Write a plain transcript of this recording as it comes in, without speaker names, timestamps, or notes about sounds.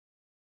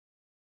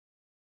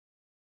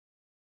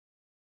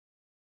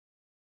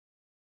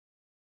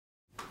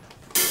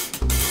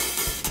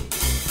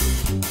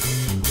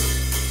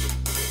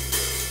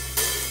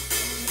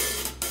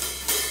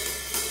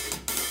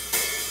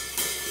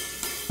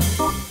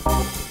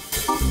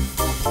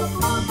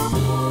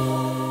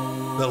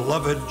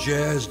Beloved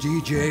jazz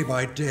DJ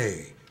by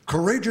day,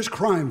 courageous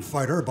crime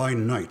fighter by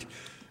night.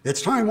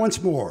 It's time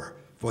once more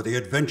for the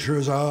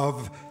adventures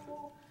of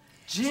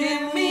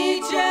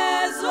Jimmy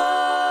Jazzoid!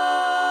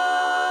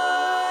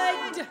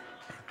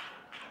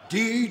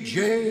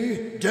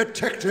 DJ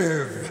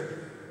Detective.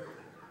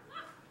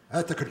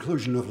 At the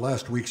conclusion of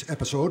last week's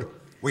episode,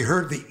 we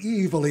heard the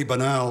evilly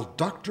banal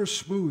Dr.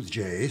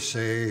 Smoothjay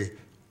say,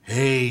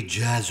 "Hey,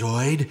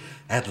 Jazzoid,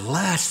 at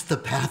last the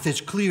path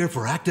is clear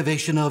for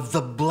activation of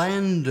the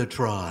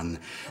Blandatron,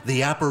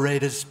 the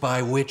apparatus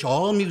by which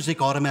all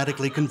music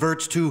automatically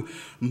converts to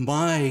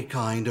my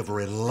kind of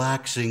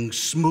relaxing,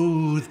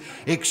 smooth,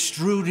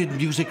 extruded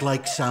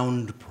music-like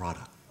sound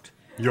product."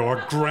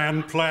 Your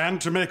grand plan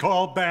to make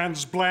all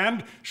bands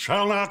bland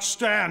shall not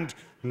stand.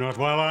 Not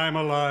while I'm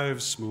alive,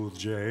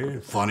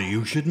 Smoothjay. Funny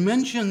you should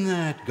mention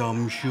that,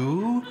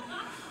 Gumshoe.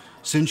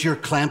 Since you're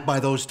clamped by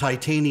those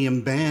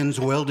titanium bands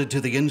welded to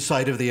the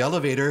inside of the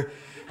elevator,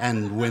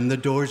 and when the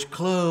doors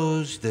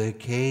close, the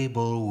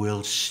cable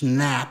will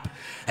snap,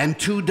 and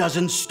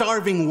 24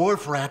 starving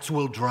wharf rats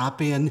will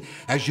drop in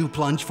as you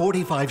plunge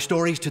 45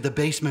 stories to the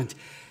basement.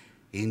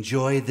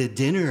 Enjoy the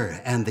dinner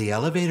and the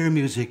elevator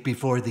music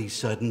before the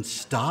sudden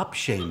stop,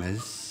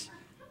 Seamus.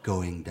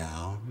 Going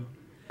down.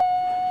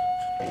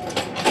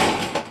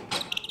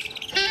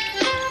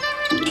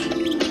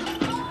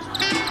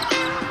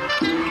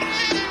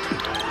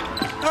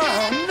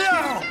 Oh,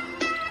 no!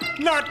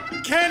 Not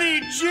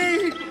Kenny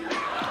G!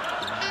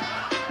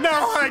 No,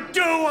 I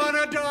do want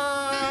to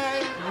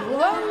die!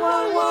 Whoa,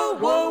 whoa, whoa,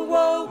 whoa,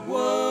 whoa,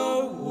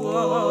 whoa,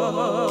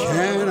 whoa.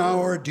 can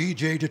our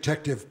DJ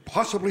Detective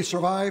possibly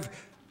survive?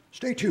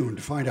 Stay tuned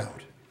to find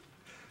out.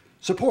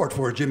 Support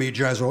for Jimmy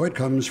Jazzoid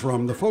comes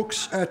from the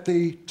folks at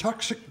the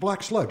Toxic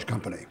Black Sludge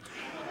Company,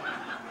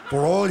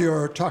 for all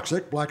your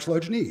toxic black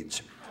sludge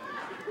needs,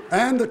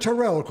 and the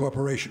Terrell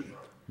Corporation,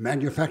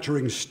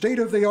 manufacturing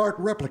state-of-the-art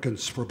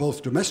replicants for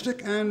both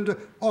domestic and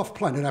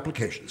off-planet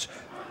applications.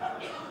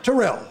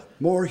 Terrell,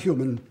 more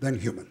human than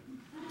human.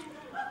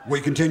 We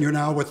continue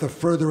now with the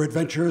further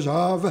adventures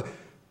of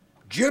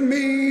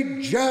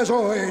Jimmy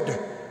Jazzoid,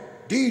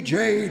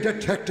 DJ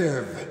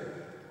Detective.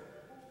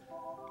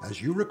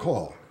 As you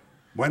recall,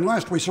 when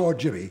last we saw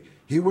Jimmy,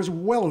 he was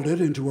welded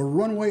into a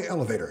runway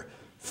elevator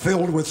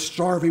filled with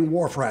starving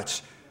wharf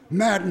rats,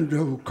 maddened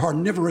to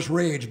carnivorous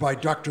rage by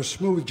Dr.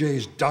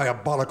 Smoothjay's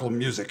diabolical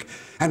music,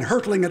 and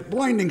hurtling at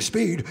blinding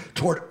speed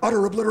toward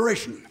utter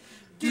obliteration.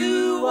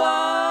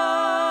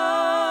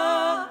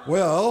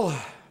 Well,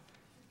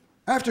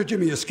 after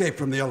Jimmy escaped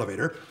from the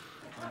elevator,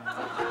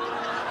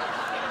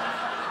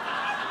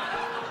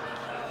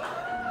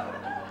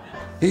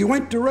 he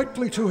went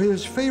directly to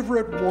his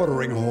favorite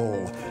watering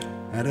hole,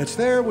 and it's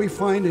there we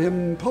find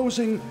him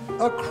posing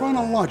a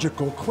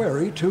chronological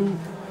query to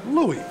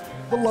Louis,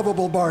 the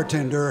lovable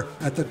bartender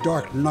at the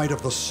Dark Night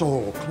of the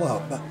Soul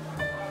Club.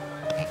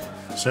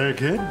 Say,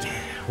 kid,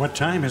 what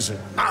time is it?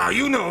 Ah,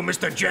 you know,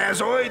 Mr.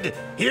 Jazzoid,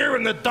 here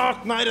in the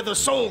Dark Night of the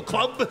Soul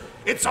Club,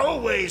 it's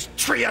always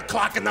 3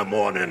 o'clock in the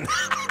morning.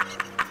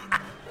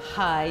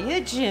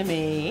 Hiya,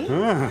 Jimmy.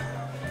 Ah,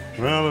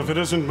 well, if it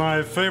isn't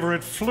my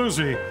favorite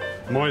floozy,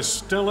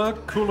 Moistella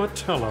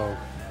Culatello.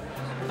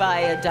 Buy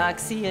a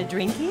doxy a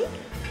drinky?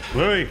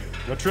 Louis,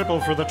 a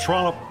triple for the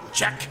trollop.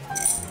 Check.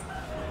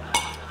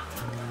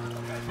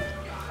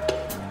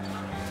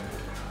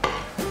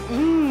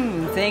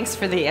 Thanks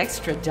for the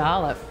extra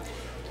dollop.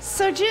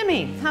 So,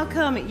 Jimmy, how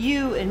come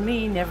you and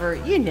me never,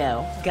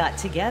 got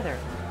together?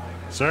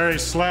 Sorry,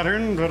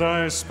 Slattern, but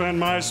I spend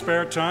my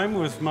spare time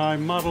with my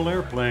model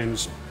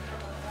airplanes.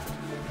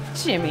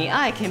 Jimmy,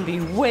 I can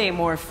be way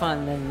more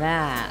fun than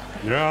that.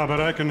 Yeah,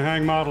 but I can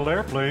hang model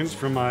airplanes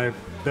from my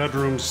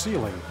bedroom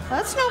ceiling.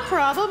 That's no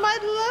problem.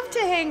 I'd love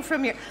to hang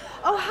from your...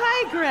 Oh,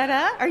 hi,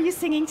 Greta. Are you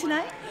singing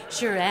tonight?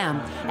 Sure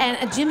am.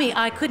 And Jimmy,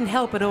 I couldn't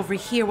help but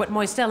overhear what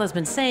Moistella's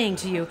been saying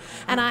to you,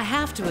 and I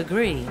have to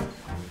agree.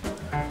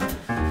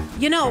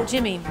 You know,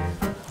 Jimmy,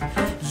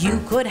 you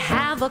could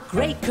have a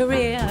great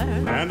career.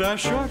 And I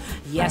should.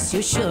 Yes,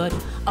 you should.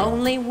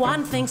 Only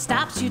one thing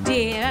stops you,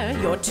 dear.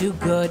 You're too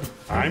good.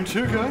 I'm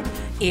too good.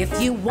 If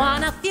you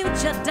want a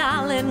future,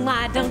 darling,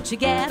 why don't you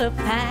get a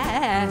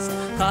past?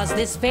 'Cause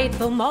this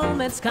fateful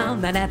moment's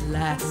coming at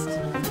last.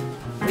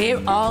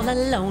 We're all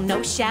alone,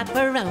 no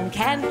chaperone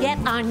can get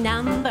our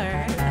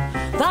number.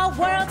 The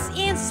world's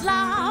in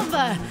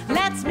slumber,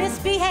 let's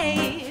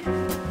misbehave.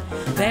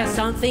 There's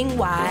something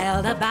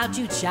wild about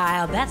you,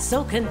 child, that's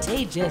so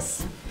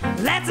contagious.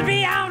 Let's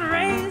be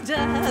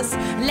outrageous,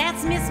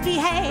 let's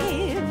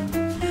misbehave.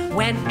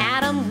 When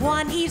Adam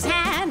won Eve's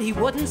hand, he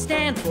wouldn't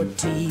stand for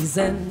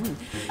teasing.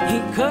 He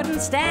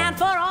couldn't stand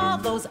for all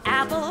those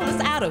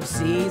apples out of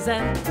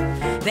season.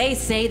 They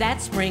say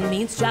that spring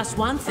means just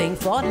one thing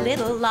for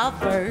little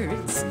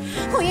lovebirds.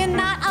 We're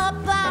not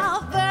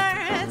above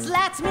birds,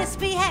 let's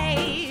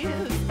misbehave.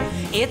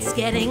 It's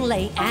getting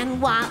late,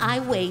 and while I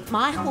wait,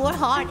 my poor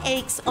heart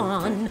aches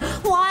on.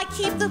 Why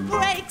keep the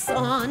brakes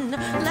on?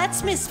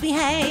 Let's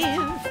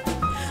misbehave.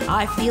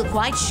 I feel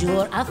quite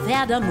sure a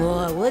fair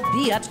d'amour would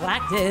be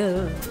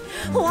attractive.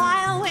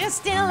 While we're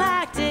still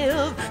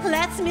active,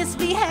 let's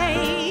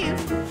misbehave.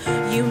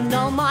 You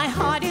know my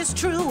heart is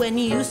true when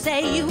you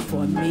say you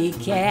for me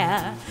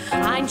care.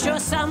 I'm sure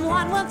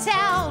someone will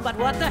tell, but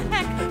what the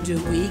heck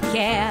do we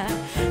care?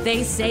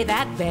 They say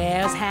that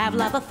bears have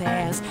love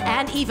affairs,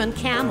 and even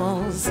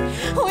camels.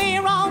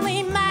 We're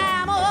only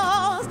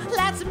mammals.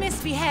 Let's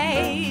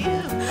misbehave.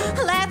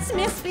 Let's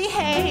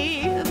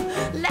misbehave.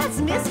 Let's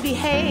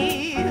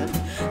misbehave.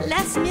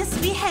 Let's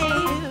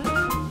misbehave.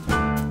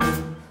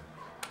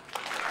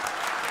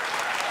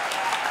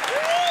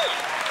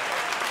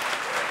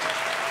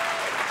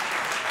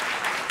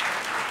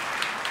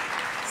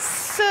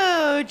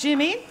 So,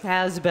 Jimmy,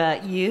 how's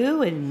about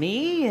you and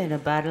me and a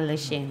bottle of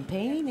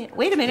champagne?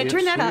 Wait a minute,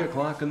 turn that up. It's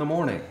 3 o'clock in the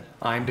morning.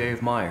 I'm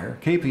Dave Meyer,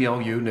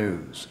 KPLU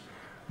News.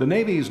 The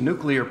Navy's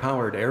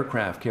nuclear-powered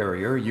aircraft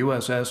carrier,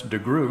 USS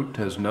DeGroot,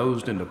 has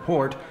nosed into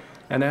port,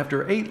 and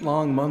after 8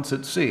 long months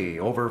at sea,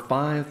 over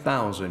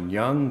 5,000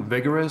 young,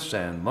 vigorous,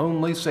 and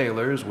lonely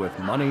sailors with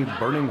money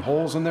burning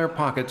holes in their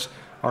pockets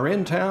are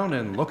in town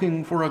and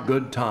looking for a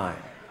good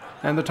time.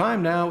 And the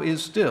time now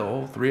is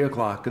still 3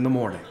 o'clock in the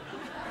morning.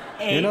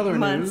 8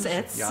 months news,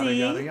 at yada, sea.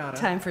 yada, yada,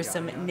 Time for yada,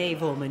 some yada.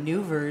 naval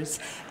maneuvers.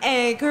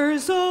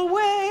 Anchors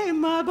away,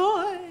 my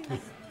boy.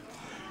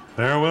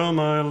 Farewell,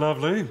 my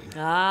lovely.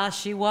 Ah,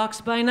 she walks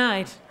by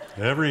night.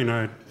 Every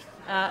night.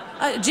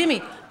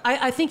 Jimmy,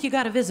 I think you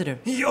got a visitor.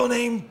 Your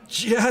name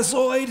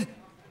Jazzoid?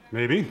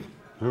 Maybe.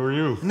 Who are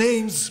you?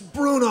 Name's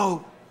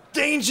Bruno.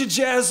 Danger,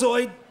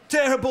 Jazzoid.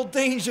 Terrible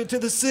danger to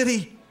the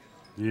city.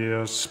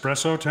 The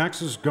espresso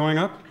tax is going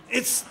up?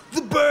 It's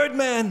the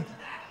Birdman.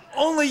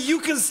 Only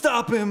you can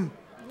stop him.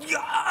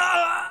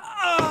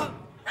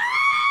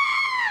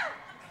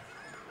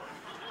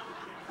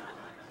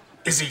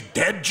 Is he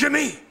dead,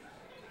 Jimmy?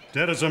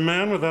 Dead as a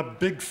man with a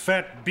big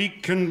fat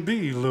beak can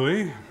be,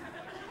 Louis.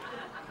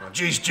 Oh,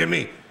 geez,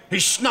 Jimmy,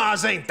 his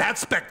schnoz ain't that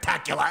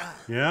spectacular.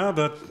 Yeah,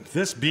 but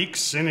this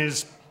beak's in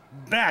his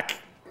back.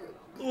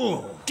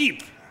 Ooh.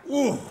 Deep.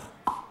 Ooh.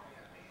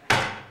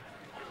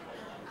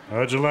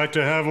 How'd you like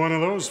to have one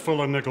of those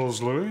full of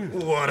nickels, Louis?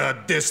 What a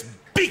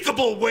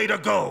despicable way to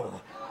go.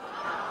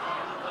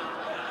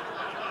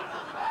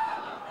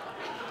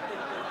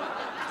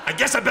 I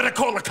guess I better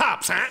call the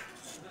cops, huh?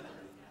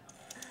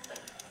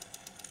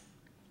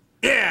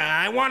 Yeah,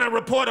 I want to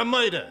report a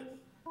murder.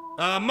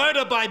 A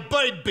murder by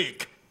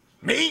Birdbeak.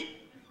 Me?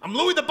 I'm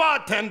Louis the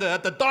bartender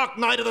at the Dark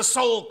Night of the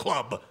Soul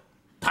Club.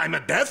 Time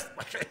of death?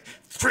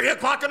 3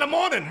 o'clock in the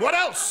morning. What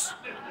else?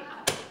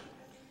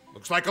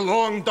 Looks like a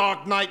long,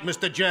 dark night,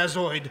 Mr.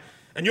 Jazzoid,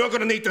 and you're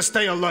gonna need to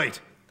stay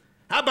alert.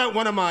 How about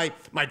one of my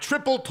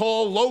triple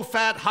tall,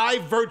 low-fat,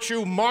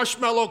 high-virtue,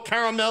 marshmallow,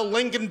 caramel,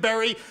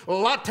 lingonberry,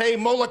 latte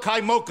Molokai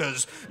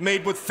mochas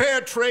made with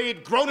fair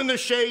trade, grown in the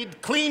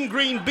shade, clean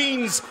green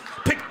beans,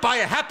 picked by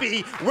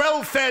happy,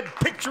 well-fed,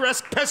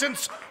 picturesque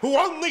peasants who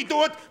only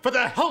do it for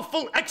the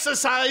healthful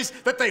exercise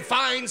that they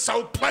find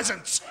so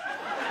pleasant.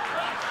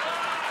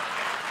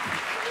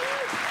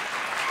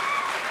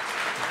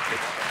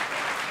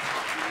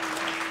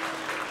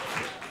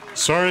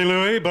 Sorry,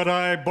 Louis, but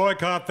I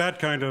boycott that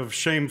kind of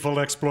shameful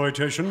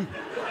exploitation.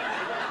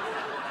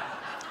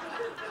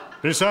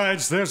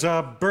 Besides, there's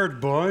a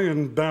bird boy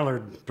in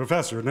Ballard,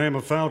 professor, name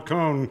of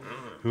Falcone,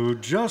 who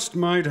just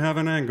might have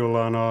an angle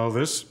on all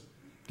this.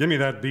 Give me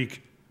that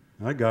beak.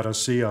 I gotta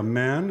see a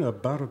man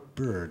about a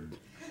bird.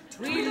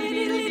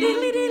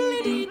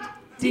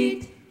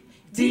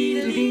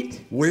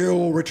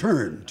 We'll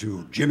return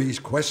to Jimmy's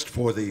quest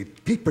for the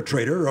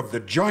perpetrator of the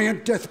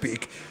giant death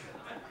beak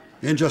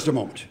in just a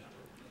moment.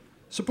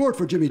 Support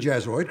for Jimmy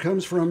Jazzoid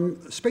comes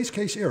from Space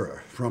Case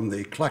Era, from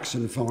the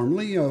Klaxon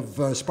family of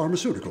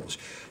pharmaceuticals.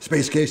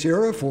 Space Case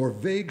Era for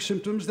vague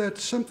symptoms that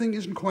something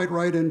isn't quite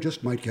right and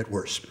just might get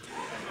worse.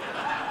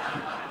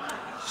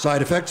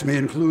 Side effects may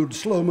include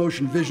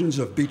slow-motion visions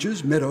of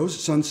beaches, meadows,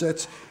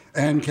 sunsets,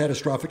 and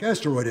catastrophic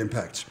asteroid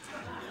impacts.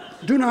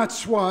 Do not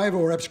swive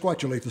or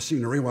absquatulate the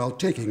scenery while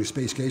taking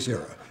Space Case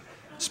Era.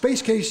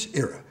 Space Case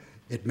Era.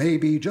 It may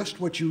be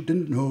just what you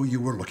didn't know you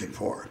were looking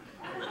for.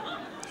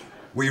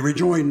 We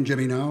rejoin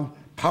Jimmy now,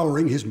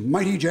 powering his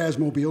mighty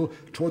jazzmobile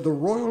toward the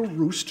royal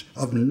roost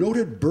of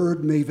noted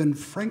bird maven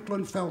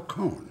Franklin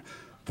Falcone,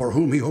 for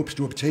whom he hopes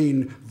to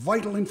obtain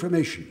vital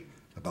information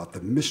about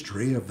the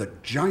mystery of the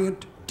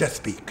giant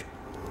deathbeak.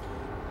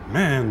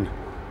 Man,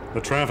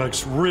 the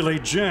traffic's really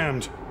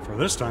jammed for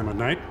this time of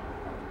night.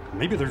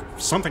 Maybe there's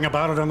something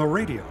about it on the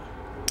radio.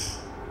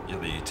 You'll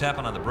be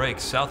tapping on the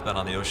brakes southbound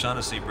on the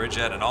O'Shaughnessy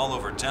Bridgehead and all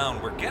over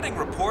town. We're getting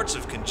reports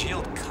of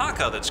congealed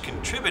caca that's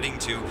contributing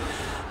to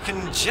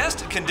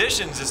congested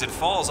conditions as it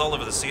falls all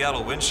over the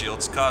Seattle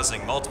windshields,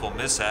 causing multiple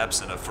mishaps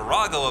and a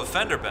farrago of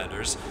fender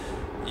benders.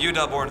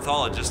 UW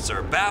ornithologists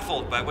are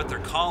baffled by what they're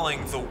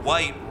calling the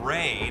white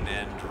rain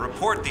and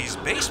report these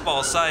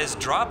baseball-sized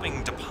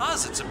dropping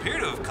deposits appear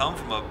to have come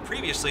from a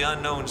previously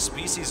unknown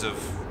species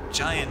of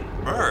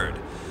giant bird.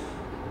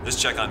 This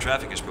check on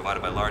traffic is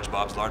provided by Large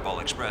Bob's Lardball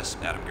Express.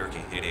 Adam Gerke,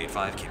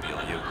 885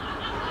 KPLU.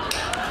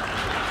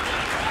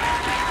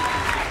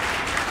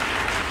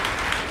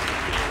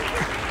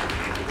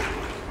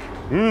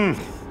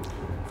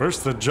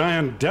 First the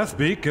giant death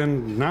beak,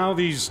 and now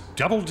these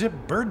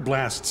double-dip bird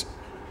blasts.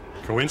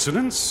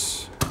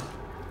 Coincidence?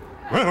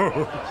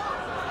 Whoa.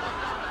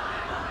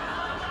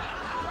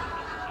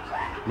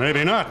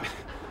 Maybe not.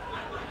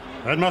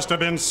 That must have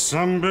been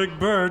some big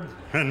bird,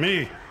 and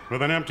me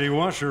with an empty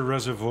washer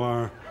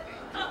reservoir.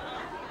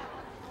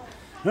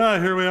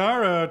 Here we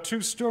are, a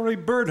 2-story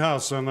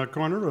birdhouse on the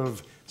corner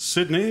of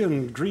Sydney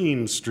and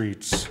Green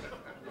Streets.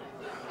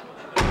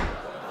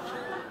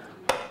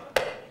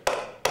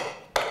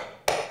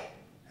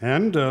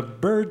 And a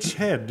bird's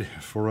head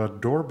for a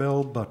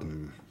doorbell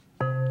button.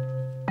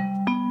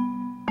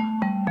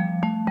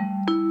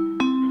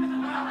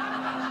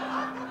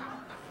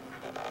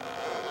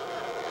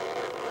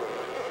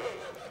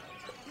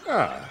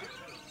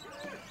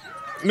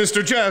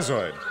 Mr.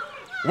 Jazzoid,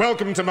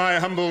 welcome to my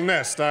humble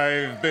nest.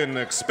 I've been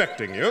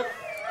expecting you.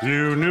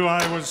 You knew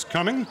I was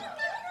coming?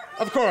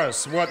 Of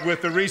course. What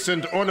with the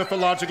recent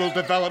ornithological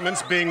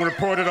developments being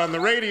reported on the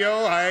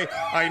radio,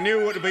 I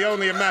knew it would be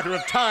only a matter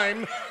of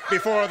time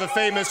before the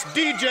famous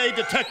DJ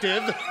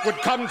detective would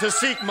come to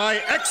seek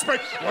my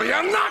expert. Will you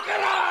knock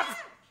it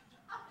off?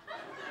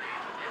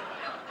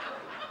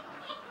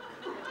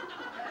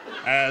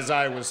 As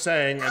I was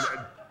saying,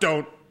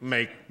 don't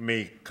make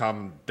me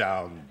come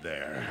down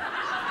there.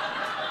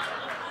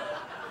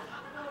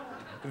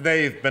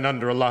 They've been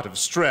under a lot of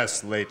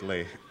stress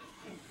lately.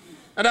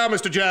 And now,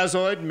 Mr.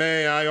 Jazzoid,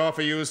 may I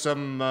offer you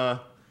some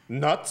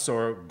nuts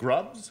or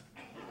grubs?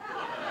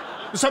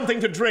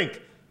 Something to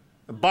drink.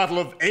 A bottle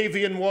of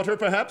avian water,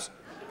 perhaps?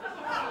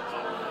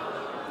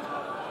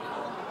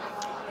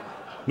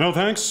 No,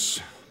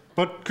 thanks.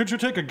 But could you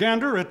take a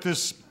gander at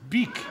this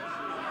beak?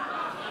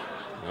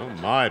 Oh,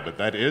 my, but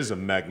that is a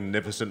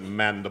magnificent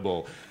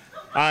mandible.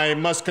 I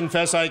must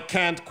confess I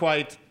can't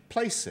quite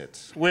place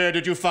it. Where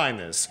did you find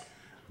this?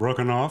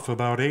 Broken off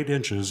about 8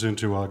 inches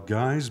into a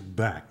guy's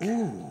back.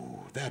 Ooh,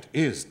 that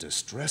is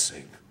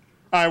distressing.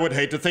 I would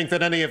hate to think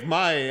that any of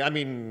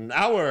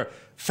our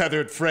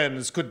feathered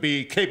friends could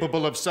be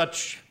capable of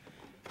such...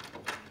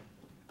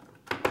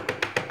 Frankie,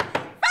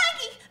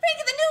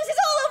 the news is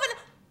all over the...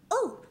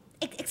 Oh,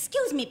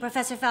 excuse me,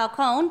 Professor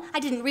Falcone. I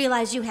didn't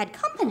realize you had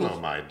company. Oh,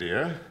 my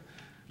dear.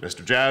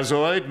 Mr.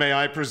 Jazzoid, may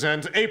I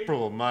present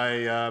April,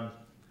 my,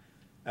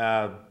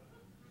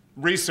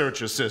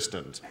 research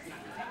assistant.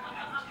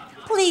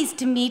 Pleased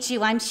to meet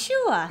you, I'm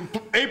sure.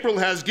 April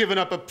has given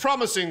up a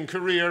promising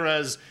career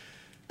as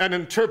an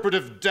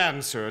interpretive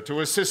dancer to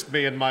assist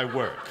me in my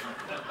work.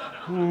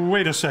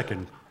 Wait a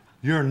second.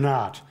 You're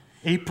not.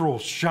 April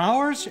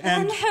Showers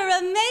and her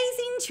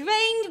amazing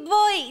trained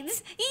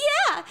voice.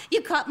 Yeah,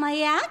 you caught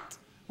my act?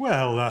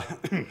 Well,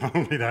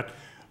 only that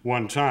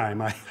one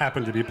time. I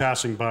happened to be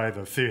passing by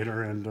the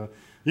theater and,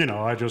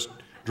 I just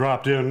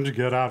dropped in to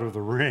get out of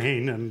the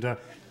rain and...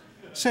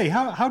 Say,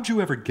 how'd you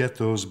ever get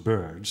those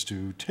birds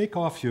to take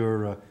off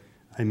your,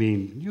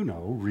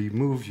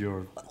 remove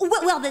your...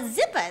 Well, the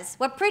zippers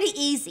were pretty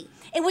easy.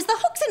 It was the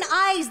hooks and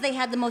eyes they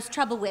had the most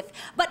trouble with.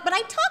 But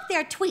I talked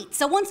their tweets,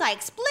 so once I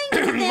explained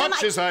it to them,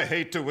 Much as I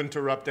hate to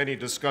interrupt any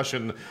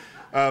discussion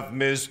of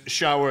Ms.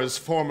 Shower's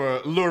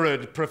former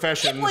lurid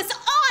profession... It was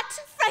art,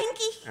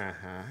 Frankie!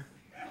 Uh-huh.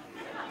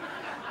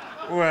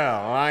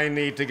 Well, I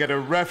need to get a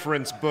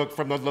reference book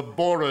from the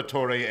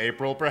laboratory,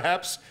 April.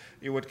 Perhaps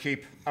you would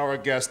keep our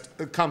guest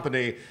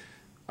company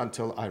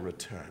until I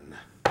return.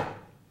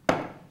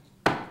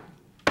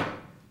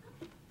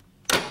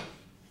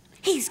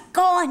 He's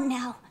gone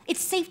now.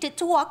 It's safe to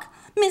talk.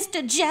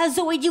 Mr.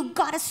 Jazzoid, you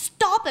gotta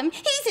stop him.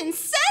 He's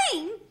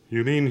insane!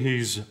 You mean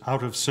he's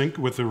out of sync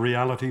with the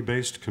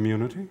reality-based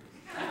community?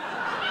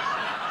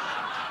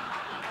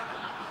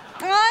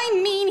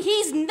 I mean,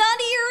 he's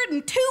nuttier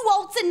than 2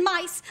 Waltz and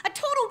mice. A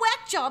total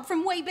whack job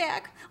from way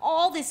back.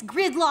 All this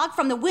gridlock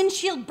from the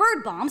windshield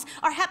bird bombs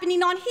are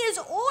happening on his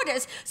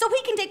orders, so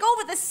he can take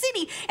over the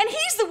city, and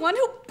he's the one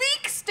who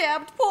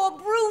beak-stabbed poor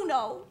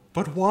Bruno.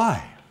 But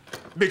why?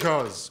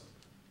 Because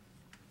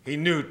he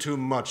knew too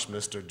much,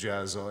 Mr.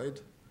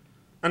 Jazzoid.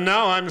 And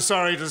now I'm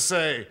sorry to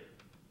say,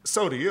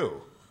 so do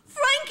you.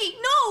 Frankie,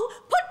 no!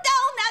 Put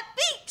down that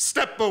beak!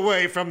 Step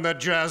away from the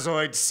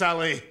Jazzoid,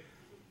 Sally.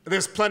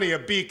 There's plenty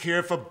of beak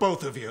here for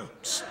both of you.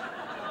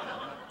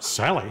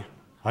 Sally?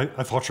 I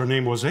thought your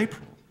name was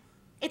April.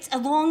 It's a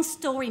long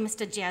story,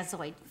 Mr.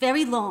 Jazzoid.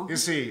 Very long. You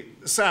see,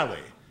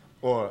 Sally,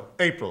 or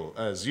April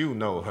as you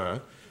know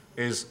her,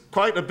 is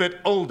quite a bit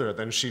older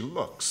than she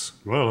looks.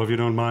 Well, if you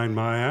don't mind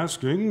my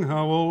asking,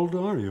 how old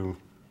are you?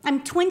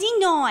 I'm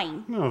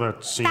 29. No,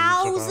 that seems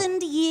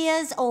 1,000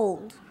 years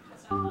old.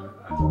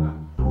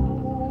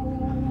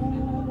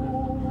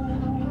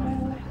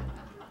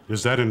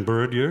 Is that in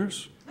bird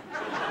years?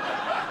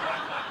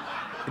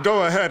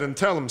 Go ahead and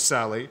tell him,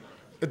 Sally.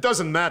 It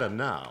doesn't matter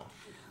now.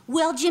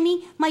 Well,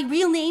 Jimmy, my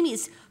real name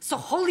is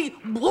Soholi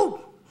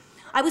Blue.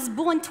 I was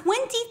born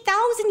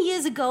 20,000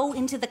 years ago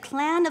into the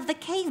clan of the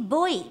Cave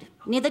Boyd,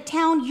 near the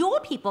town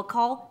your people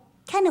call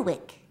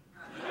Kennewick.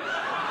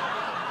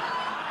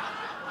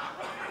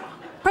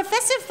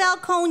 Professor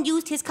Falcone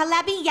used his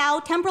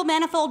Calabi-Yau temporal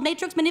manifold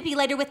matrix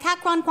manipulator with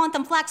Tacron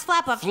quantum flux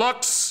flapper.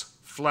 Flux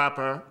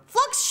flapper.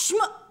 Flux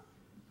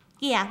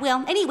Yeah,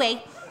 well,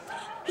 anyway,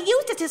 he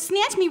used it to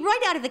snatch me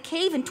right out of the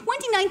cave, and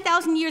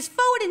 29,000 years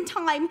forward in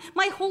time,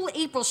 my whole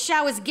April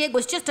Showers gig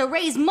was just to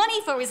raise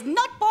money for his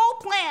nutball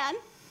plan.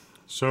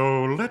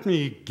 So let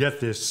me get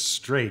this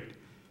straight.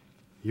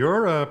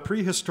 You're a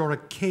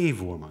prehistoric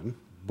cave woman,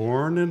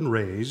 born and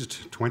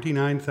raised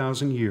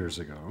 29,000 years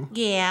ago.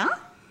 Yeah?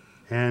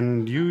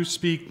 And you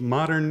speak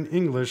modern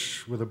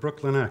English with a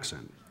Brooklyn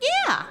accent.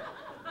 Yeah.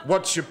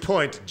 What's your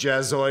point,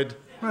 Jazzoid?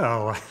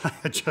 Well,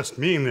 I just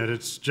mean that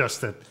it's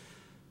just that...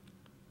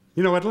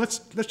 You know what, let's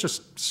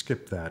just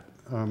skip that.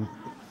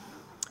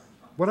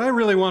 What I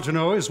really want to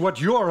know is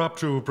what you're up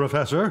to,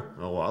 Professor.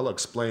 Oh, I'll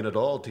explain it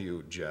all to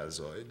you,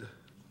 Jazzoid.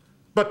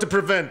 But to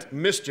prevent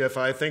mischief,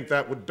 I think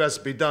that would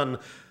best be done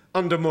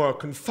under more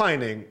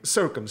confining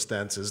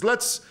circumstances.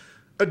 Let's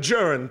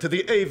adjourn to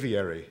the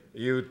aviary,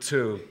 you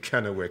too,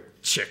 Kennewick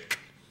chick.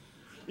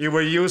 You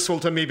were useful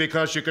to me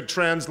because you could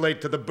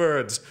translate to the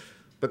birds,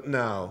 but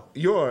now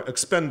you're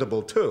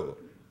expendable too.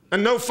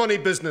 And no funny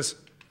business.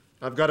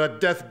 I've got a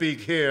death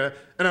beak here,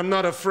 and I'm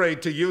not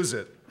afraid to use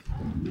it.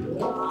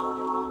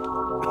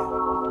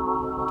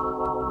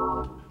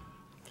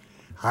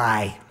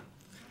 Hi.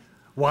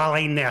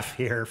 Wally Neff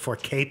here for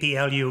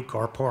KPLU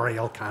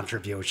Corporeal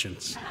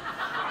Contributions.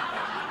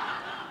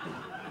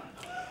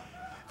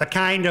 The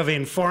kind of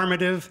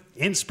informative,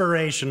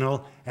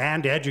 inspirational,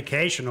 and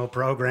educational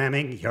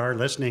programming you're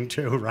listening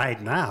to right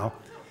now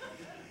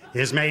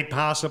is made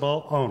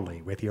possible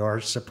only with your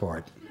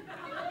support.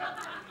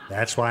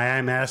 That's why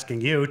I'm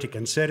asking you to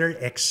consider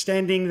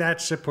extending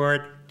that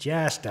support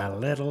just a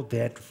little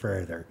bit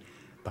further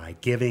by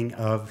giving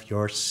of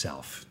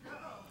yourself.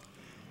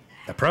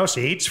 The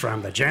proceeds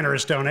from the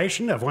generous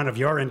donation of one of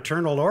your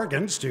internal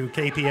organs to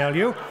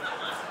KPLU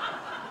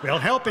will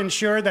help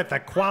ensure that the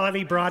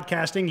quality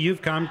broadcasting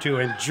you've come to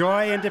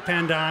enjoy and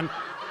depend on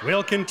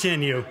will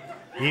continue,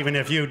 even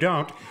if you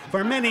don't,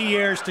 for many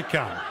years to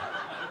come.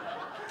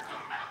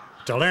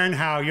 To learn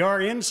how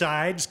your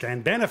insides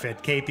can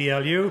benefit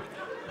KPLU,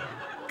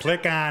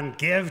 click on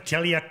Give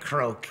Till You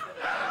Croak.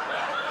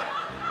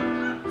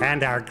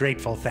 And our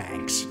grateful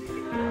thanks.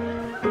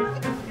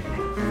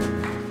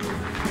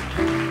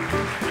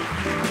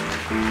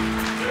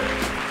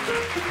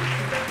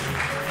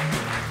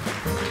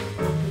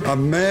 A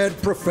mad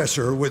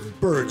professor with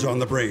birds on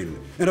the brain,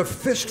 and a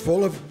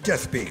fistful of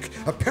Deathbeak,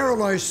 a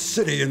paralyzed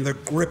city in the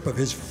grip of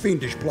his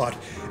fiendish plot,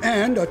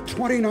 and a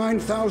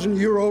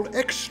 29,000-year-old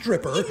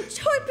ex-stripper...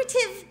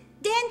 Interpretive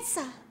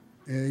dancer.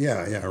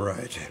 Yeah,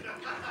 right.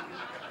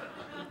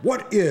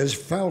 What is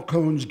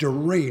Falcone's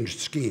deranged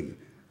scheme?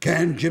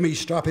 Can Jimmy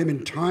stop him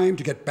in time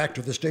to get back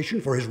to the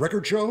station for his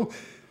record show?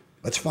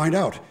 Let's find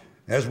out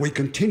as we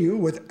continue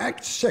with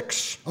Act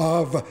 6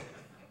 of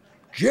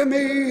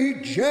Jimmy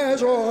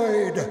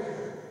Jazzoid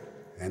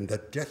and the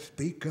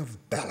Deathbeak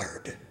of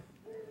Ballard.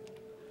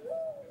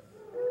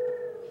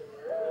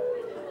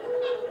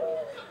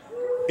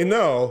 You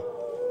know,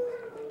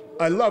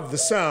 I love the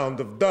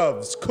sound of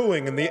doves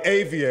cooing in the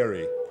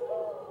aviary.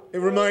 It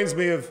reminds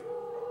me of,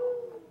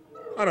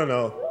 I don't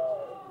know,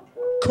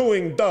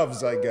 cooing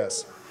doves, I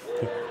guess.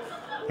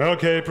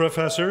 Okay,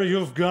 Professor,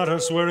 you've got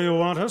us where you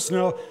want us.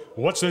 Now,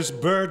 what's this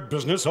bird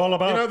business all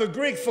about? You know, the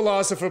Greek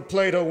philosopher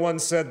Plato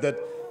once said that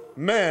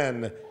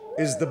man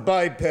is the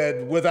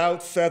biped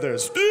without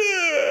feathers.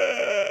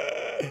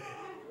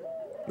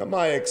 Now,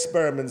 my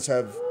experiments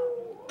have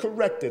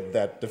corrected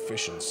that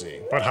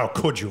deficiency. But how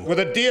could you? With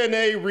a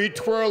DNA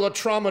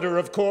retwirlotrometer,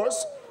 of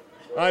course.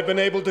 I've been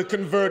able to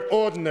convert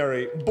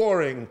ordinary,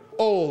 boring,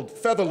 old,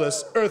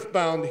 featherless,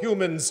 earthbound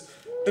humans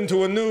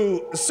into a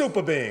new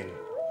super being.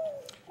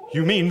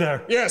 You mean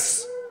they're...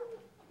 Yes.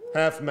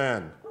 Half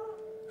man,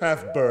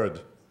 half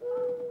bird.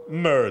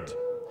 Murd.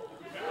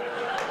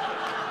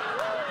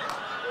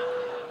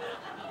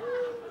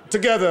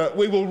 Together,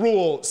 we will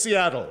rule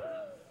Seattle.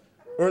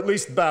 Or at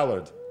least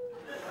Ballard.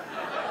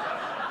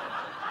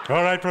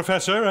 All right,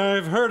 Professor,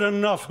 I've heard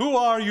enough. Who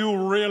are you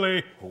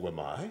really? Who am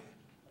I?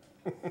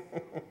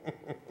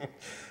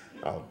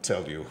 I'll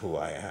tell you who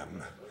I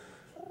am.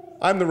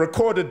 I'm the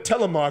recorded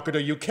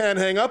telemarketer you can't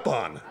hang up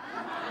on.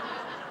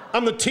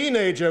 I'm the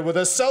teenager with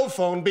a cell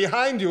phone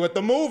behind you at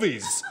the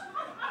movies.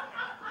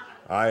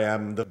 I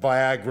am the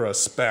Viagra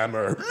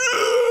spammer.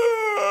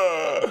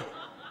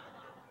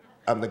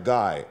 I'm the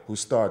guy who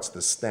starts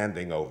the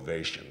standing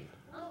ovation.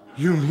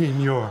 You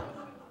mean you're...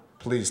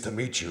 Pleased to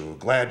meet you.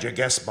 Glad you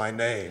guessed my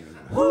name.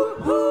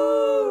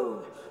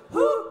 Hoo-hoo!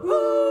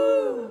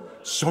 Hoo-hoo!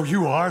 So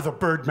you are the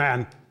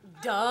Birdman?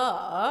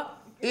 Duh.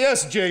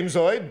 Yes,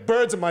 Jamesoid.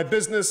 Birds are my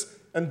business,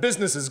 and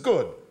business is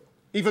good.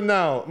 Even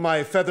now,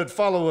 my feathered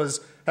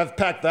followers have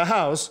packed the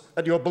house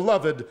at your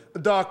beloved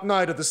Dark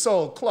Night of the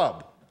Soul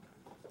Club.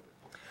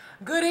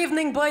 Good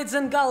evening, boys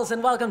and gulls,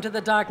 and welcome to the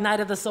Dark Night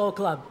of the Soul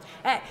Club.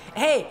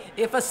 Hey,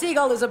 if a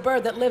seagull is a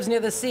bird that lives near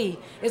the sea,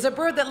 is a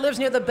bird that lives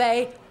near the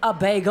bay a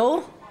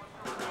bagel?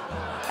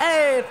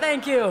 Hey,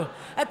 thank you.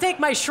 Take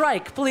my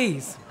shrike,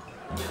 please.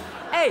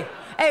 Hey,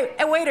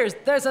 waiters,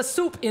 there's a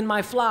soup in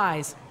my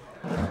flies.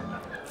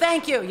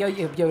 Thank you,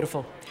 you're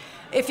beautiful.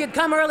 If you'd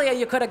come earlier,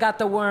 you could have got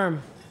the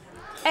worm.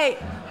 Hey,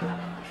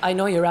 I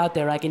know you're out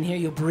there. I can hear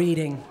you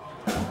breathing.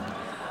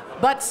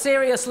 But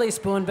seriously,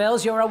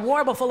 Spoonbills, you're a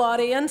warbeful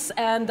audience,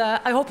 and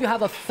I hope you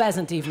have a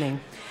pheasant evening.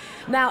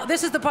 Now,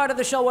 this is the part of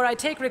the show where I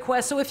take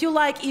requests, so if you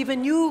like,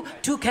 even you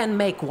two can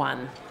make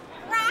one.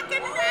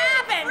 Rockin'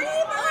 Robin!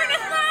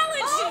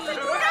 Ornithology!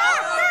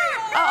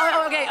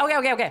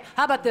 Oh, okay.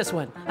 How about this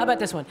one?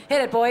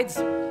 Hit it,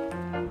 boys.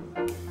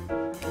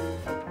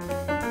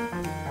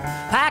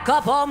 Pack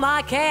up all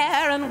my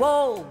care and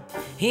woe.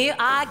 Here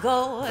I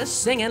go,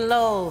 singing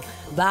low.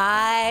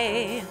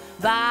 Bye,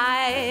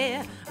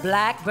 bye,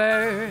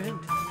 blackbird.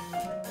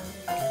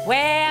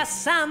 Where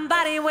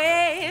somebody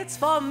waits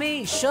for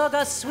me,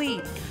 sugar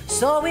sweet,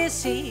 so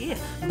is he.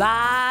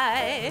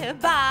 Bye,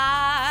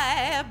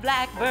 bye,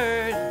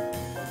 blackbird.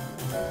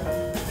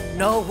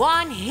 No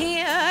one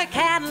here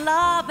can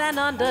love and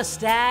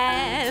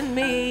understand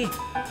me.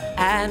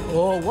 And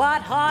oh,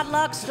 what hard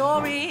luck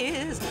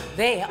stories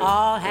they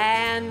all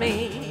hand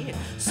me.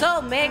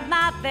 So make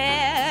my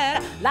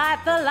bed, light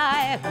the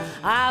light,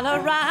 I'll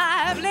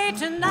arrive late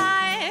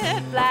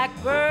tonight.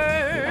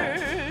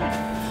 Blackbird,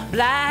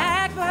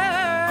 blackbird,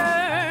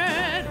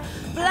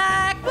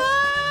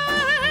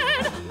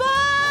 blackbird,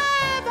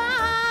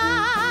 bye-bye.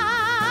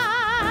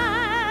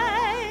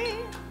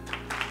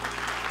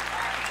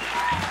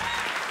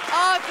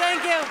 Oh,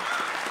 thank you.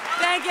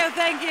 Thank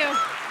you.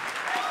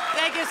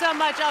 Thank you so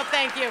much. Oh,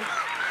 thank you.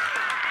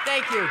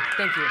 Thank you.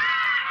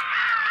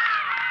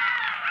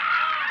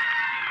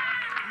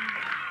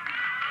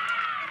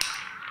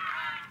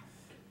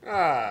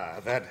 Ah,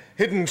 that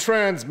hidden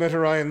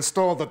transmitter I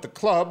installed at the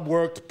club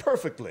worked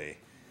perfectly.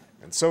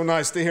 And so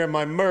nice to hear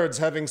my merds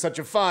having such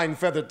a fine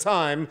feathered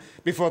time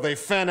before they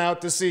fan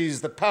out to seize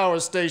the power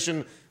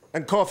station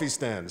and coffee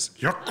stands.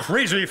 You're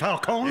crazy,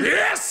 Falcone.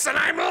 Yes, and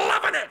I'm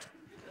loving it!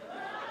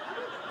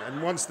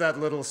 And once that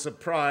little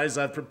surprise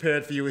I've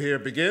prepared for you here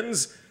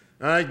begins,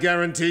 I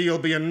guarantee you'll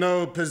be in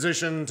no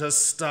position to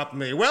stop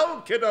me.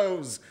 Well,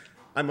 kiddos,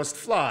 I must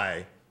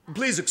fly.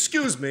 Please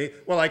excuse me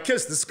while I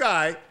kiss the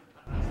sky.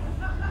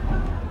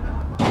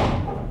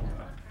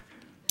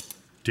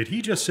 Did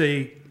he just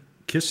say,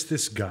 kiss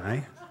this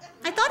guy?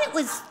 I thought it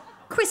was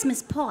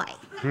Christmas pie.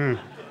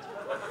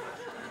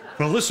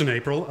 Well, listen,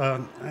 April,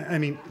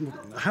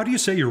 how do you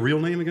say your real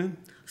name again?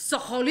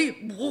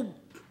 Sahali Boop.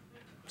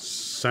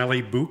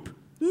 Sally Boop?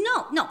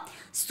 No.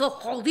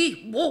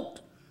 Sahali Boop.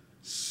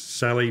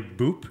 Sally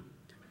Boop?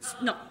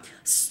 No.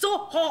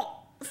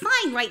 Sahal.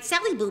 Fine, right,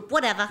 Sally Boop,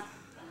 whatever.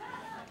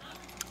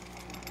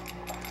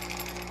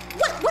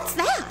 What's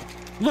that?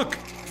 Look,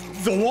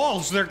 the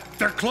walls, they're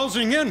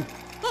closing in.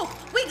 Oh,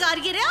 we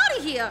gotta get out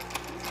of here.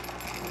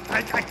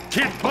 I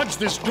can't budge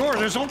this door.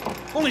 There's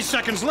only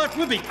seconds left.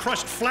 We'll be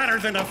crushed flatter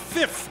than a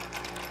fifth.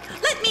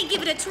 Let me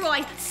give it a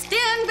try.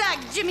 Stand back,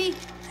 Jimmy.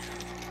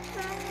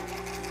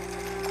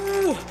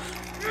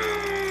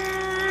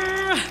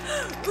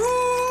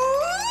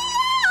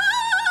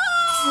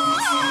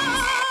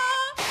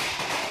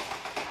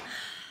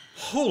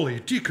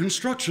 Holy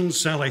deconstruction,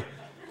 Sally.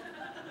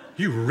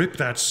 You ripped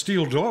that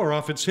steel door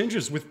off its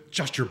hinges with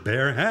just your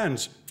bare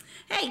hands.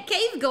 Hey,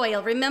 Cave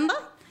Goyle, remember?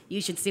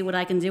 You should see what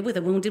I can do with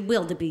a wounded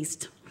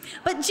wildebeest.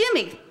 But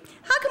Jimmy,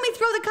 how can we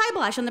throw the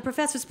kibosh on the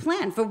professor's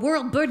plan for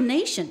world bird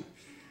nation?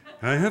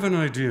 I have an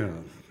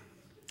idea.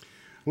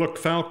 Look,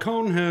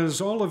 Falcone has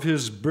all of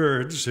his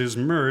birds, his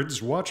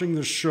merds, watching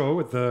the show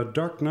at the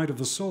Dark Night of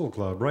the Soul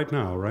Club right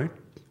now, right?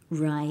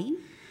 Right.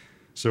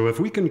 So if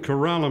we can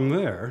corral them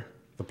there,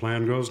 the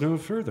plan goes no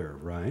further,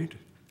 right?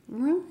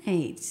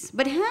 Right.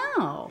 But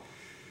how?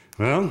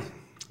 Well,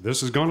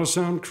 this is going to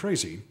sound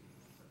crazy,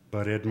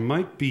 but it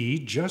might be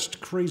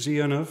just crazy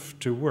enough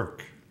to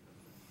work.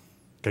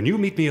 Can you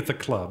meet me at the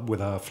club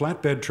with a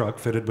flatbed truck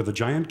fitted with a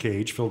giant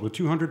cage filled with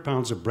 200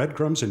 pounds of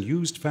breadcrumbs and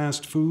used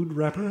fast food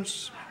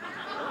wrappers?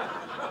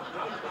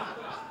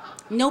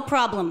 No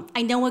problem.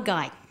 I know a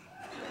guy.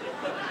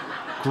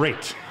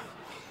 Great.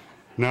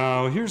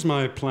 Now, here's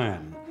my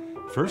plan.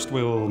 First,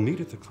 we'll meet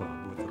at the club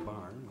with the barn.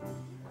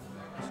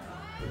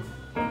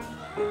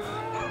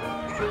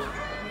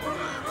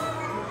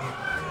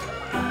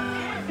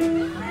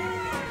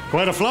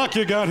 Quite a flock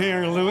you got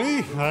here,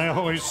 Louis. I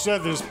always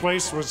said this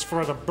place was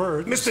for the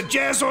birds. Mr.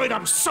 Jazzoid,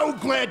 I'm so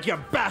glad you're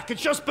back.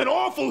 It's just been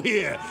awful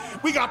here.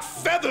 We got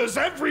feathers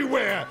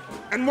everywhere.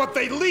 And what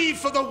they leave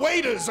for the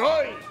waiters,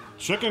 oi?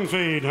 Chicken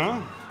feed,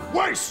 huh?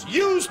 Worse,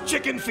 used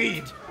chicken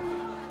feed.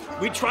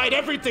 We tried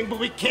everything, but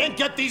we can't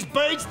get these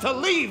birds to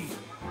leave.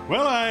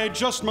 Well, I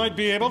just might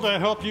be able to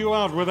help you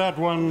out with that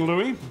one,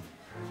 Louis.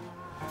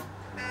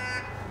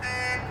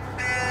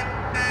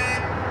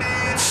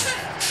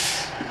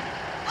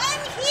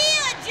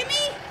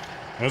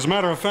 As a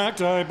matter of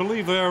fact, I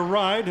believe their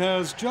ride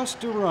has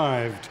just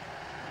arrived.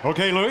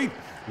 Okay, Louis,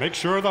 make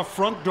sure the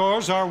front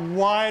doors are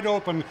wide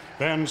open.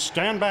 Then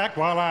stand back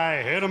while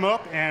I hit them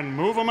up and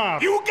move them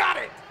out. You got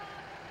it!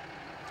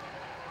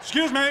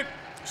 Excuse me.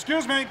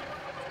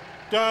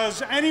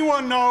 Does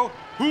anyone know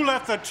who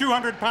left the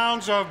 200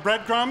 pounds of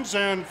breadcrumbs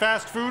and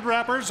fast food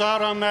wrappers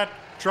out on that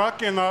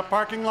truck in the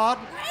parking lot?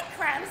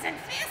 Breadcrumbs and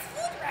fast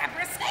food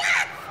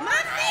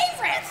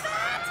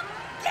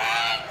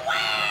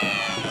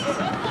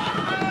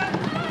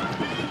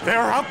They're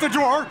out the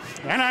door,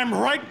 and I'm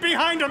right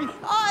behind them.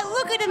 Oh,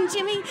 look at them,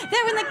 Jimmy.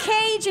 They're in the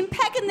cage and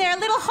pecking their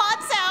little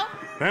hearts out.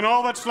 Then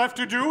all that's left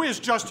to do is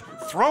just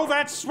throw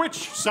that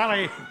switch,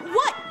 Sally.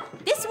 What?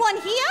 This one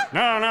here?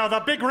 No,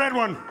 the big red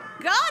one.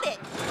 Got it.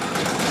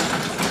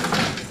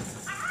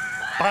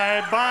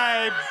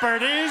 Bye-bye,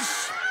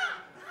 birdies.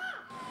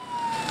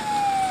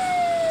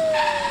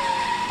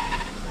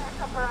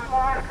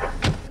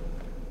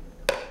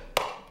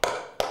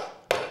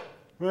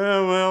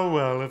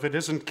 Well, if it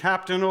isn't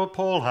Captain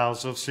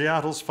O'Polehouse of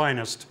Seattle's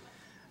finest.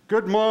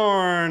 Good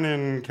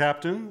morning,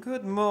 Captain.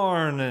 Good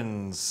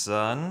morning,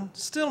 son.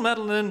 Still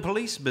meddling in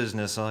police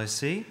business, I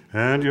see.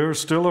 And you're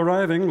still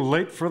arriving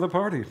late for the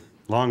party.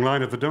 Long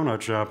line at the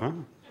donut shop, huh?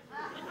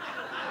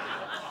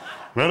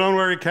 Well, don't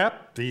worry,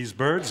 Cap. These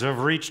birds have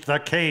reached the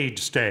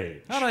cage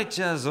stage. All right,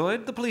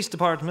 Jazzoid. The police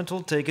department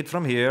will take it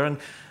from here, and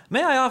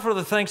may I offer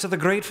the thanks of the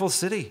grateful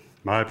city?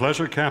 My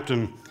pleasure,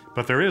 Captain.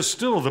 But there is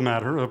still the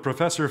matter of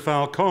Professor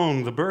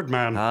Falcone, the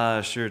birdman.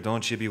 Ah, sure,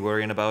 don't you be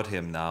worrying about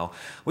him now.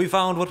 We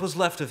found what was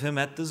left of him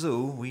at the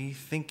zoo. We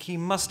think he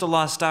must have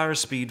lost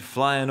airspeed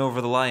flying over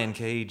the lion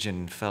cage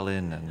and fell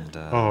in and,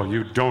 Oh,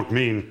 you don't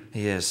mean...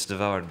 Yes,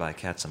 devoured by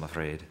cats, I'm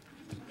afraid.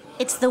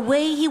 It's the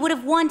way he would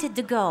have wanted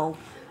to go.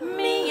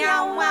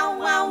 Meow, wow,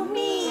 wow,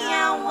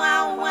 meow,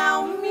 wow,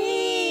 wow,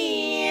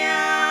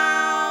 meow.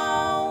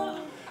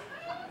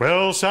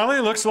 Well,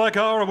 Sally, looks like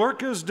our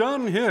work is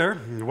done here.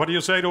 What do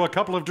you say to a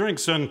couple of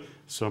drinks and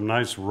some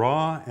nice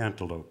raw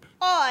antelope?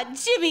 Oh,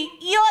 Jimmy,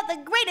 you're the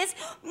greatest.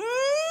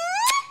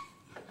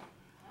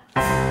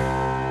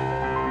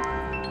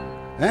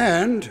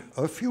 And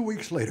a few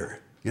weeks later,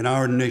 in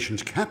our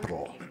nation's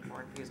capital.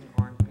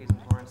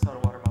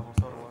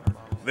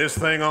 This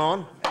thing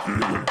on?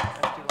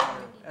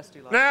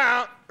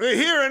 Now, the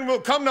hearing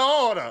will come to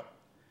order.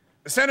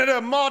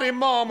 Senator Marty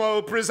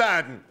Marmo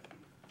presiding.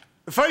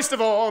 First of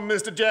all,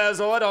 Mr.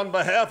 Jazzoid, on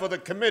behalf of the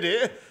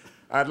committee,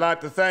 I'd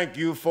like to thank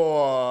you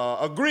for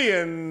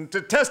agreeing to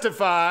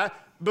testify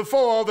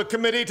before the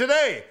committee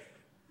today.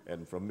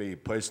 And from me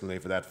personally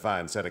for that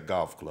fine set of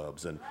golf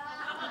clubs. And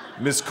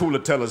Miss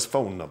Coolatella's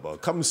phone number.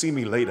 Come see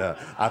me later.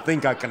 I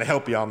think I can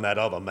help you on that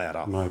other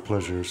matter. My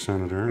pleasure,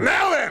 Senator.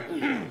 Now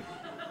then!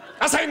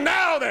 I say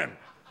now then!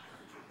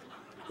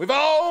 We've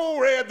all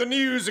read the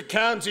news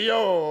accounts of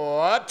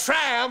your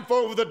triumph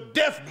over the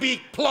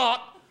deathbeak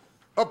plot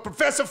of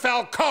Professor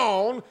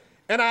Falcone,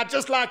 and I'd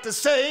just like to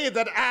say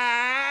that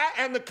I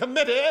and the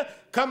committee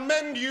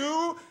commend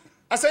you.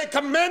 I say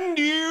commend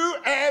you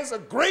as a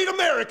great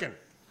American.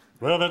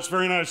 Well, that's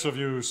very nice of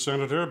you,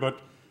 Senator,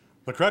 but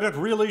the credit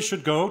really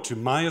should go to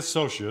my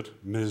associate,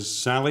 Ms.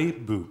 Sally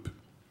Boop.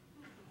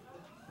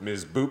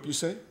 Ms. Boop, you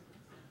say?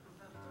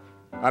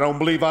 I don't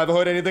believe I've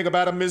heard anything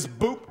about a Ms.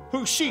 Boop.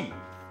 Who's she?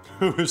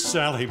 Who is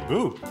Sally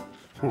Boop?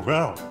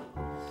 Well...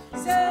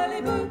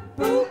 Sally Boop,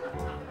 boop,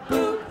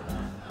 boop,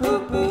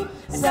 boop, boop.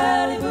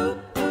 Sally Boop,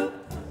 boop,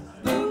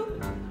 boop,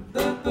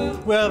 boop,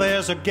 boop. Well,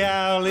 there's a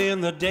gal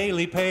in the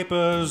daily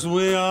papers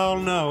we all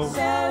know.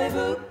 Sally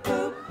Boop,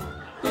 boop,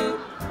 boop,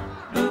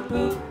 boop,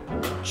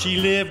 boop. She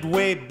lived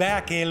way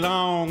back a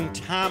long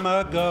time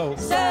ago.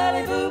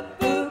 Sally Boop,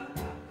 boop,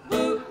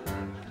 boop,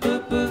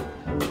 boop, boop.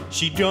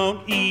 She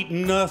don't eat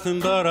nothing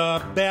but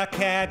a bear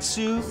cat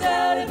soup.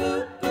 Sally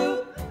Boop,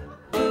 boop,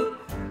 boop,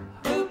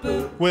 boop,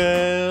 boop.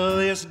 Well,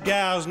 this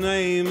gal's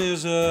name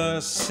is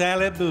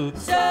Sally Boop.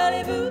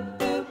 Sally Boop,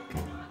 boop,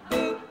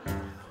 boop,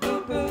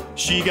 boop, boop.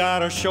 She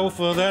got a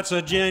chauffeur that's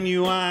a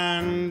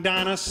genuine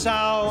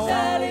dinosaur.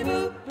 Sally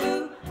Boop,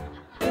 boop,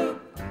 boop,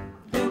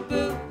 boop,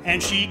 boop.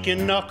 And she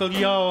can knuckle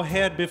your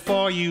head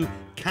before you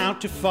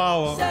count to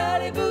 4.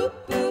 Sally Boop,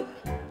 boop,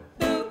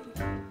 boop,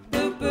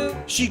 boop, boop.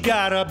 She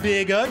got a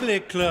big ugly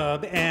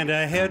club and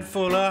a head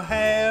full of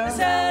hair.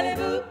 Sally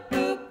Boop,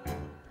 boop,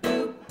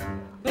 boop,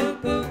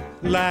 boop, boop.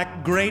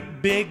 Like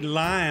great big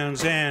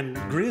lions and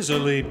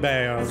grizzly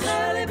bears.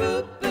 Sally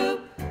Boop, boop,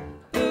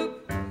 boop,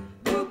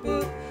 boop,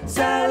 boop.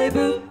 Sally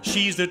Boop.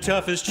 She's the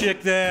toughest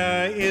chick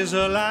there is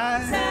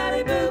alive.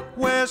 Sally Boop.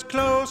 Wears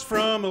clothes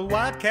from a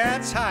white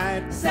cat's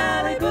hide.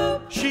 Sally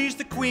Boop. She's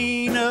the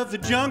queen of the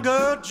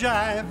jungle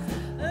jive.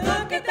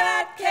 Look at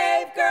that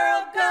cave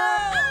girl go.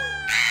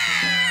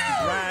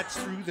 Rides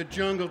through the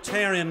jungle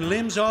tearing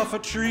limbs off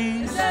of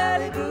trees.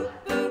 Sally Boop,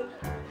 boop,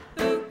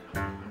 boop,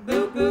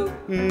 boop, boop.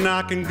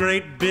 Knocking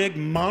great big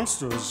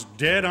monsters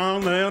dead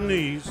on their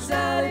knees.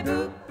 Sally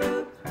Boop,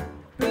 boop,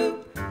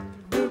 boop,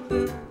 boop,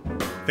 boop.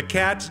 The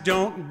cats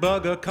don't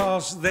bug her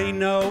 'cause they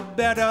know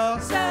better.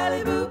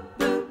 Sally Boop,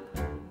 boop,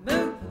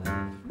 boop,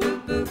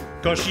 boop, boop.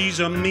 'Cause she's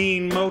a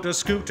mean motor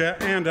scooter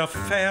and a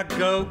fair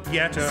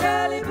go-getter.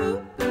 Sally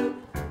Boop, boop,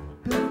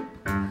 boop,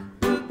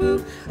 boop,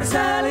 boop.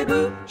 Sally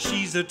Boop.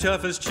 She's the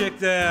toughest chick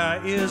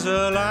there is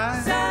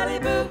alive. Sally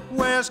Boop.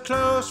 Wears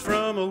clothes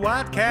from a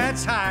white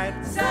cat's hide.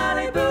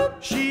 Sally Boop.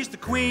 She's the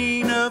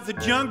queen of the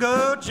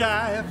jungle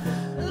jive.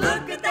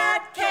 Look at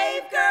that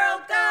cave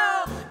girl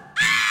go.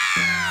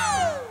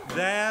 Ow!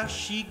 There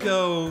she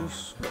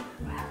goes.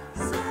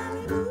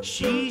 Sally Boop.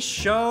 She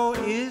sure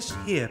is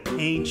hip,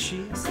 ain't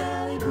she?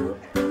 Sally Boop,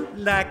 boop.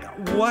 Like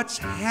what's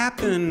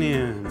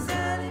happening?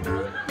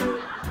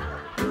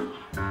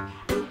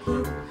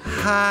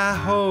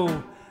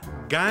 Hi-ho,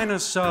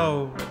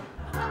 gynoso.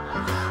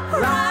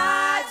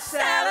 Ride,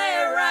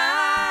 Sally,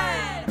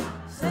 ride.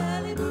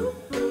 Sally boop,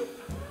 boop,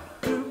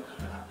 boop,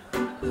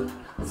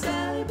 boop.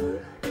 Sally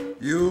boop.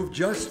 You've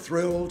just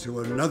thrilled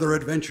to another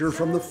adventure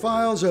from the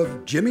files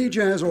of Jimmy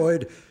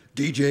Jazzoid,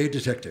 DJ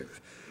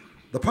Detective.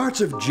 The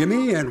parts of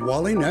Jimmy and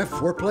Wally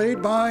Neff were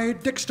played by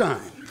Dick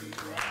Stein.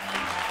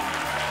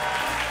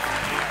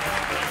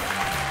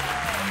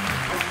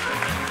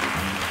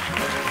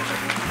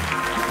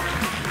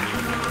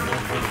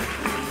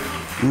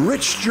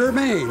 Rich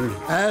Germain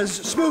as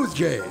Smooth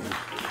J.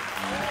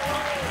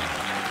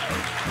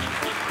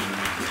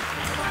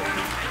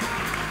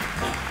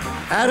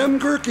 Adam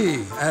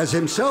Gerke as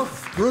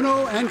himself,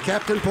 Bruno, and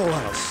Captain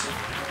Polehouse.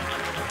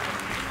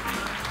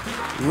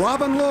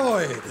 Robin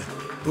Lloyd,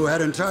 who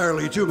had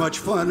entirely too much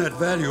fun at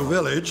Value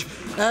Village,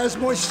 as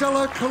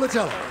Moistella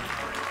Colatello.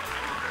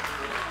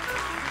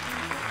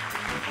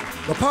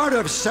 The part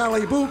of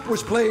Sally Boop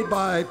was played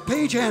by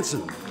Paige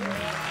Hansen.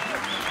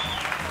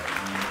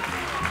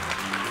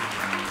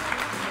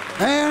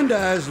 And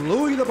as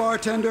Louis the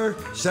bartender,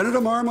 Senator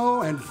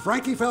Marmo, and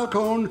Frankie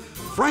Falcone,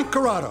 Frank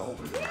Corrado.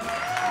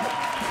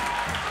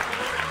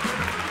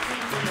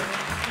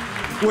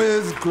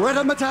 With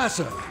Greta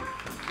Matassa.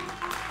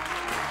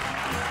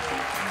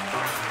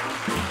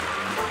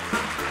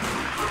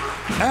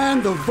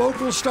 And the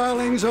vocal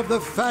stylings of the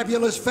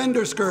fabulous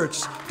Fender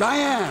Skirts,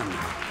 Diane,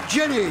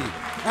 Jenny,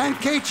 and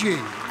Kechi.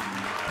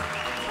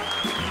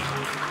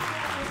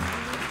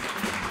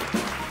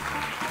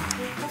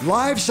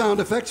 Live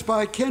sound effects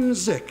by Ken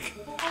Zick.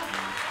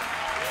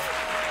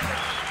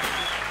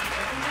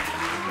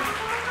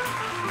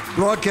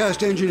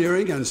 Broadcast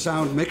engineering and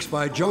sound mix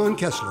by John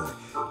Kessler.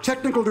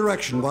 Technical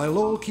direction by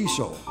Lowell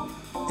Kiso.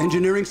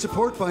 Engineering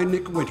support by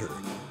Nick Winter.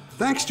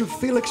 Thanks to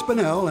Felix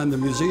Bonnell and the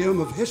Museum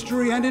of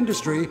History and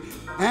Industry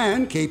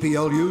and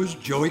KPLU's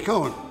Joey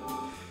Cohen.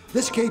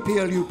 This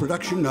KPLU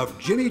production of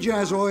Jimmy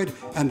Jazzoid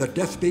and the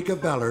Deathbeak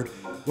of Ballard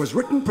was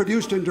written,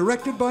 produced, and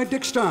directed by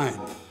Dick Stein.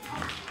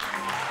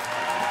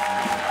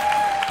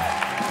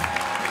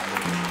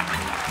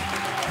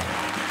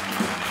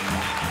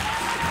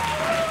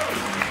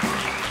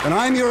 And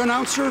I'm your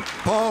announcer,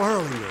 Paul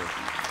Herlinger.